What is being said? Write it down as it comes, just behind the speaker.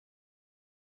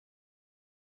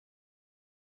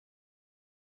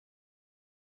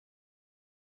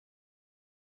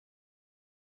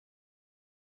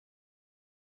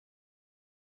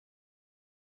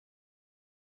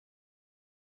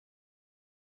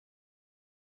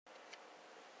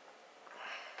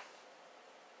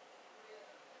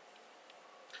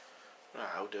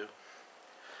How do?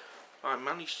 I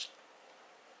managed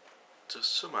to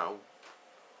somehow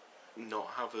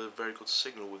not have a very good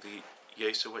signal with the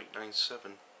IESO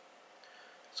 897.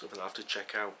 Something I have to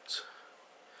check out.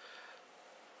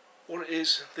 What it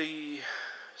is, the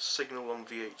signal on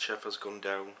VHF has gone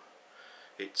down.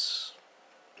 It's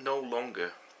no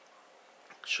longer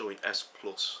showing S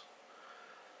plus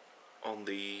on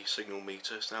the signal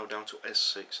meter. It's now down to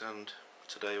S6, and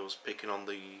today I was picking on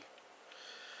the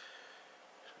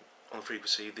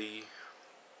frequency, the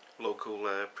local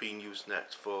pre-news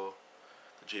net for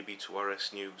the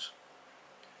GB2RS news,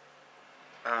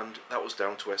 and that was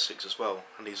down to S6 as well,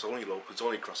 and it's only local, it's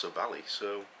only across a valley,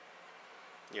 so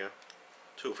yeah,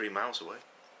 2 or 3 miles away.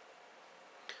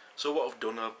 So what I've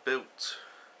done, I've built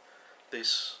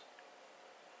this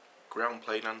ground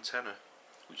plane antenna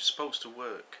which is supposed to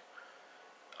work,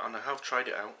 and I have tried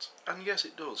it out, and yes,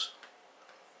 it does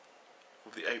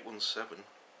with the 817.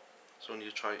 So I need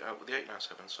to try it out with the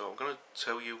 897. So I'm going to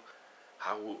tell you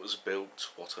how it was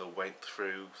built, what I went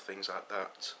through, things like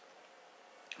that.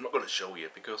 I'm not going to show you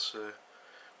because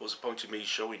what's the point of me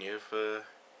showing you if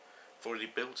I've already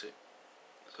built it?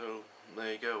 So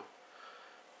there you go.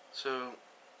 So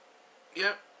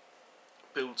yeah,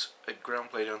 built a ground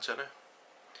plane antenna.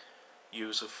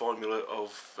 Use a formula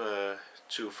of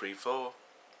 234.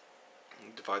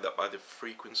 Divide that by the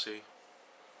frequency,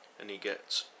 and you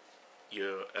get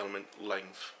your element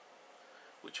length,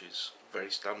 which is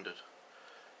very standard.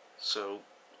 So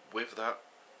with that,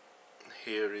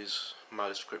 here is my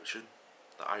description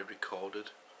that I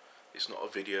recorded. It's not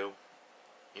a video,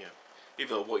 even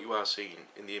though what you are seeing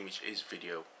in the image is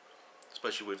video,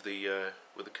 especially with the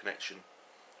connection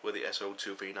where the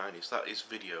SO239 is. That is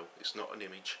video. It's not an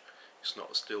image. It's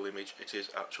not a still image. It is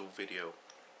actual video.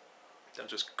 I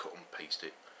just cut and paste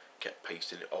it, kept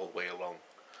pasting it all the way along,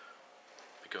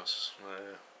 because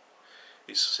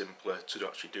it's simpler to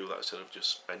actually do that instead of just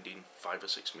spending 5 or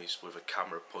 6 minutes with a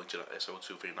camera pointed at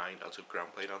SO239 out of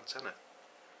ground plane antenna.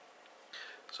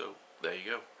 So there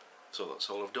you go. So that's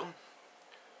all I've done.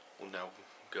 We'll now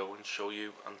go and show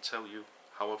you and tell you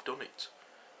how I've done it.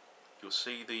 You'll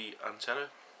see the antenna,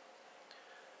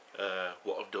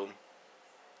 what I've done,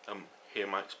 and hear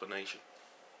my explanation.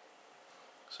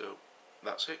 So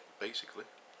that's it basically.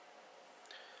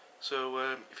 So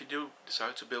if you do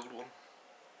decide to build one,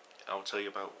 I'll tell you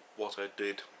about what I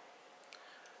did,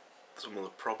 some of the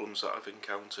problems that I've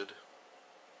encountered,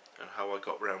 and how I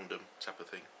got round them, type of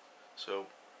thing. So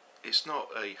it's not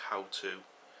a how-to,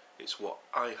 it's what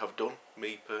I have done,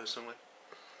 me personally.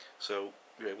 So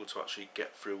you're able to actually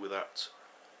get through with that,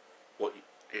 what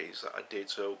it is that I did.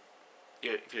 So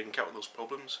yeah, if you encounter those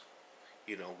problems,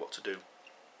 you know what to do.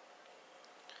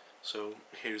 So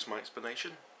here's my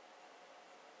explanation.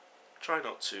 Try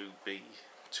not to be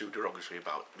too derogatory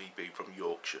about me being from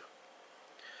Yorkshire.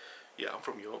 Yeah, I'm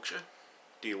from Yorkshire.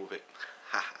 Deal with it.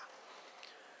 Haha.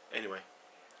 Anyway,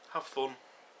 have fun,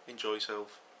 enjoy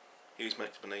yourself. Here's my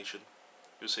explanation.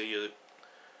 You'll see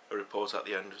a report at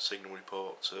the end, a signal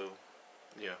report. So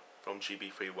yeah, from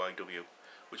GB3YW,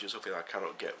 which is something I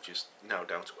cannot get, which is now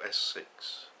down to S6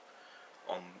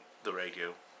 on the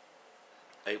radio.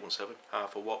 817,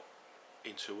 half a watt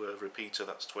into a repeater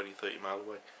that's 20-30 miles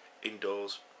away,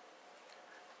 indoors.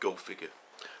 Go figure.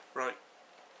 Right,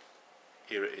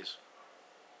 here it is.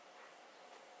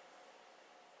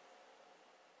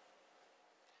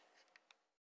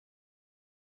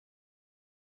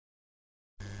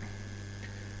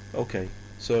 Okay,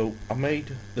 so I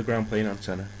made the ground plane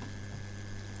antenna.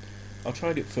 I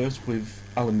tried it first with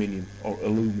aluminium or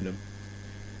aluminum.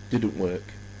 Didn't work.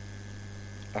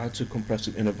 I had to compress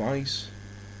it in a vise,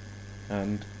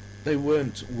 and they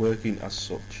weren't working as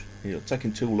such.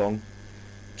 Taking too long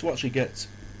to actually get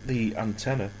the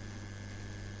antenna,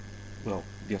 well,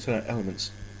 the antenna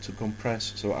elements to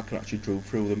compress so I can actually drill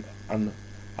through them and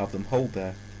have them hold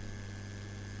there.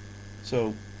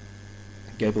 So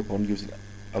gave up on using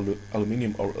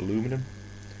aluminium or aluminum.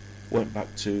 Went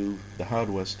back to the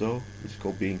hardware store, which is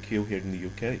called B&Q here in the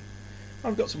UK.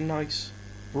 I've got some nice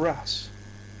brass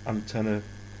antenna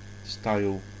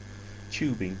style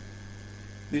tubing.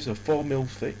 These are 4mm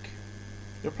thick.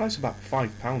 They're priced about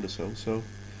 £5 or so. So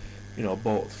I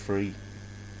bought 3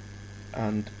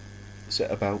 and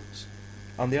set about.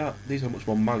 And these are much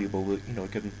more malleable. That you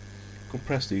can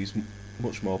compress these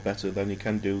much more better than you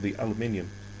can do the aluminium.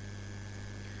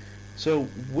 So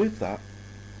with that,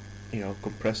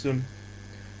 compressed them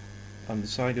and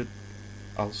decided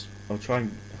I'll try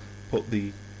and put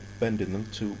the bend in them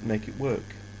to make it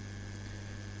work.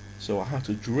 So I had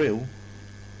to drill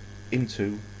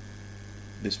into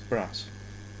this brass.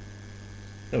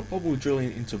 Now, the problem with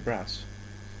drilling into brass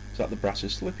is that the brass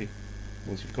is slippy.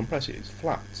 Once you compress it, it's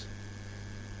flat.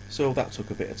 So that took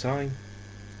a bit of time,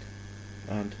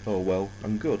 and oh well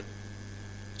and good.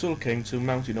 Till it came to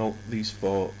mounting all these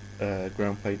four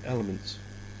ground plane elements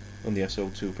on the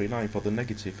SO239 for the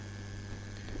negative.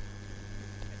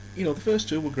 You know, the first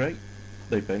two were great,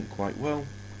 they bent quite well.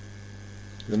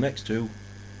 The next two,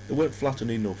 they weren't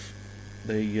flattened enough.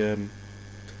 They,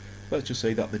 let's just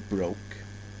say that they broke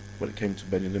when it came to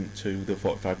bending them to the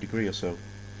 45 degree or so.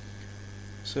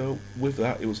 So with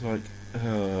that, it was like,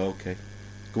 okay,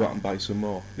 go out and buy some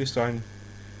more. This time,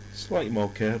 slightly more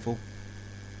careful.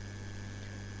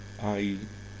 I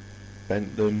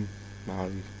bent them, I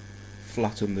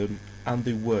flattened them, and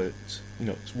they worked. You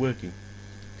know, it's working.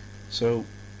 So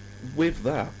with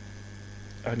that,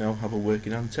 I now have a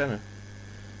working antenna.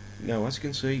 Now, as you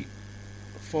can see,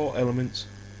 four elements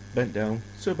bent down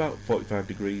to about 45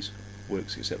 degrees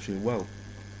works exceptionally well.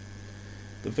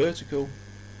 The vertical,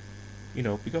 you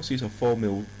know, because these are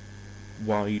 4mm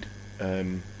wide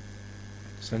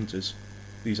centres,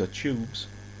 these are tubes,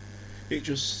 it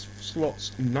just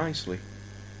slots nicely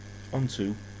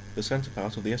onto the centre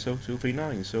part of the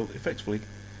SO239, so effectively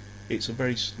it's a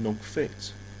very snug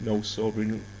fit, no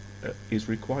soldering is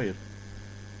required.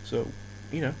 So,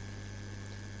 you know,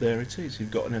 there it is,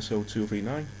 you've got an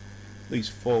SO239, these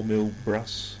 4mm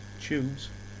brass tubes,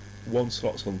 one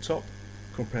slots on top,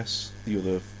 compress the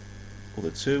other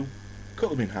two, cut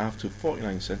them in half to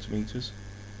 49 centimetres,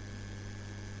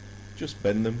 just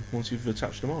bend them once you've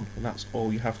attached them on, and that's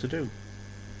all you have to do.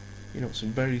 You know, it's a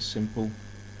very simple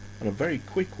and a very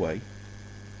quick way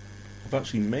of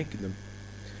actually making them.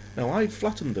 Now, I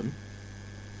flattened them,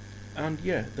 and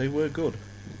yeah, they were good,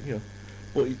 you know,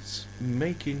 but it's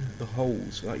making the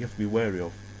holes that you have to be wary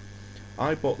of.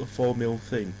 I bought the 4mm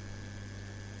thing.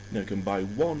 Now you can buy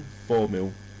one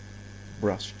 4mm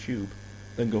brass tube,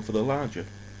 then go for the larger,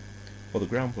 for the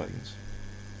ground planes.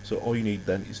 So all you need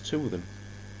then is two of them.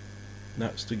 And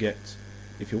that's to get,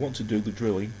 if you want to do the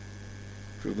drilling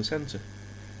through the centre.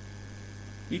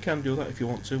 You can do that if you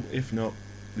want to, if not,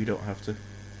 you don't have to.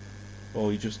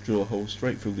 Or you just drill a hole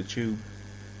straight through the tube,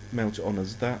 mount it on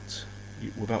as that,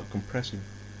 without compressing.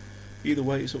 Either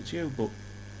way, it's up to you, but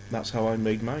that's how I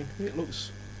made mine. It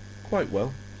looks quite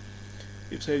well.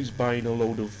 It saves buying a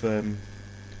load of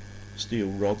steel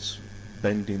rods,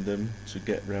 bending them to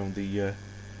get round the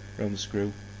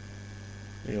screw.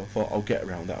 You know, I thought I'll get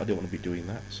around that. I don't want to be doing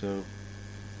that. So,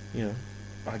 you know,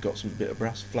 I got some bit of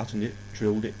brass, flattened it,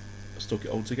 drilled it, stuck it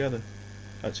all together.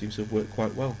 That seems to have worked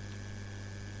quite well.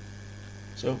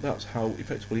 So that's how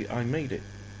effectively I made it,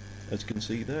 as you can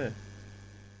see there.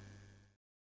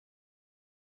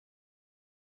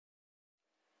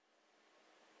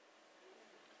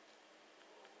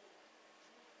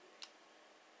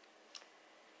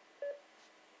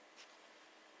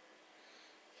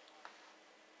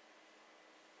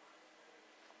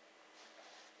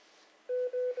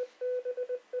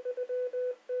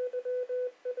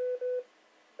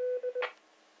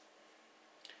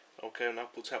 Okay, I'll now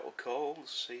put out a call to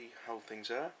see how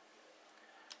things are.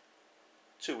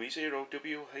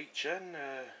 2E0WHN,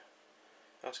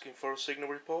 asking for a signal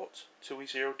report.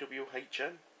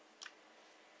 2E0WHN.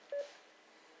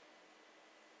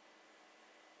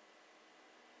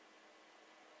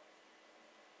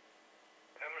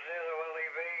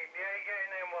 M0LEV, yeah,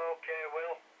 getting in well, okay,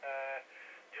 Will.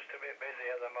 Just a bit busy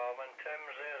at the moment.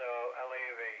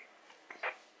 M0LEV.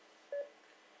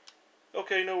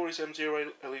 Okay, no worries,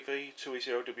 M0LEV,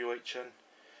 2E0WHN.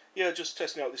 Yeah, just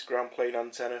testing out this ground plane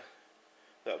antenna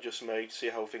that I've just made, see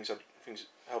how things are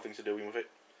doing with it.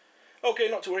 Okay,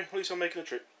 not to worry, at least I'm making the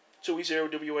trip. 2E0WHN.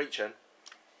 2E0WHN,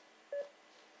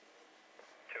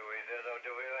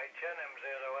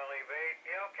 M0LEV.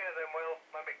 Yeah, okay then, Will.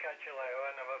 Maybe catch you later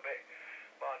and have a bit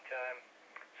more time.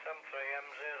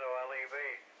 SAM3M0LEV.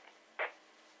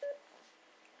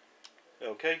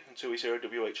 Okay, and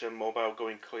 2E0WHN mobile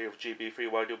going clear of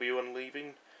GB3YW and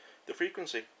leaving the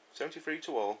frequency. 73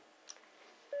 to all.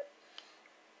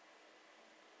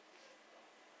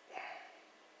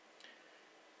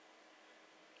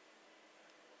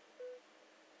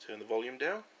 Turn the volume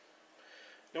down.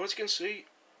 Now as you can see,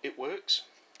 it works.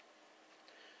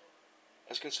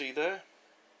 As you can see there,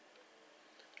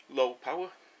 low power,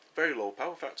 very low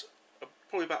power, in fact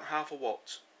probably about half a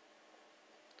watt.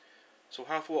 So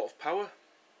half a watt of power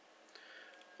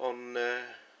on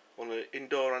an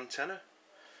indoor antenna,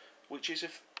 which is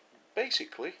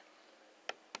basically,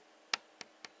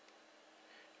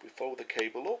 if we follow the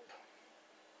cable up,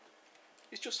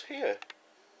 it's just here.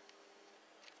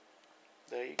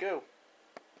 There you go.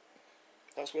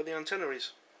 That's where the antenna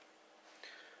is.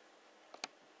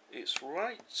 It's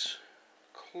right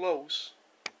close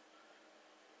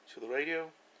to the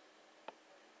radio.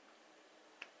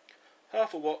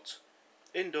 1/2 watt,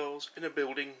 indoors, in a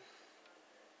building,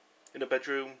 in a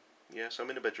bedroom. Yes, I'm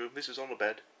in a bedroom. This is on a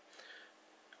bed.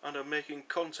 And I'm making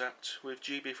contact with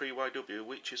GB3YW,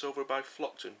 which is over by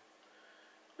Flockton.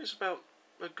 It's about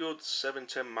a good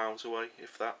 7-10 miles away,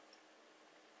 if that.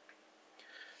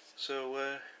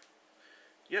 So,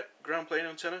 yep, ground plane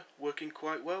antenna working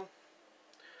quite well.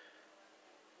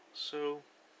 So,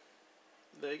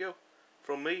 there you go.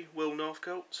 From me, Will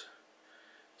Northcote,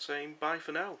 saying bye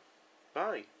for now.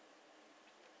 Bye.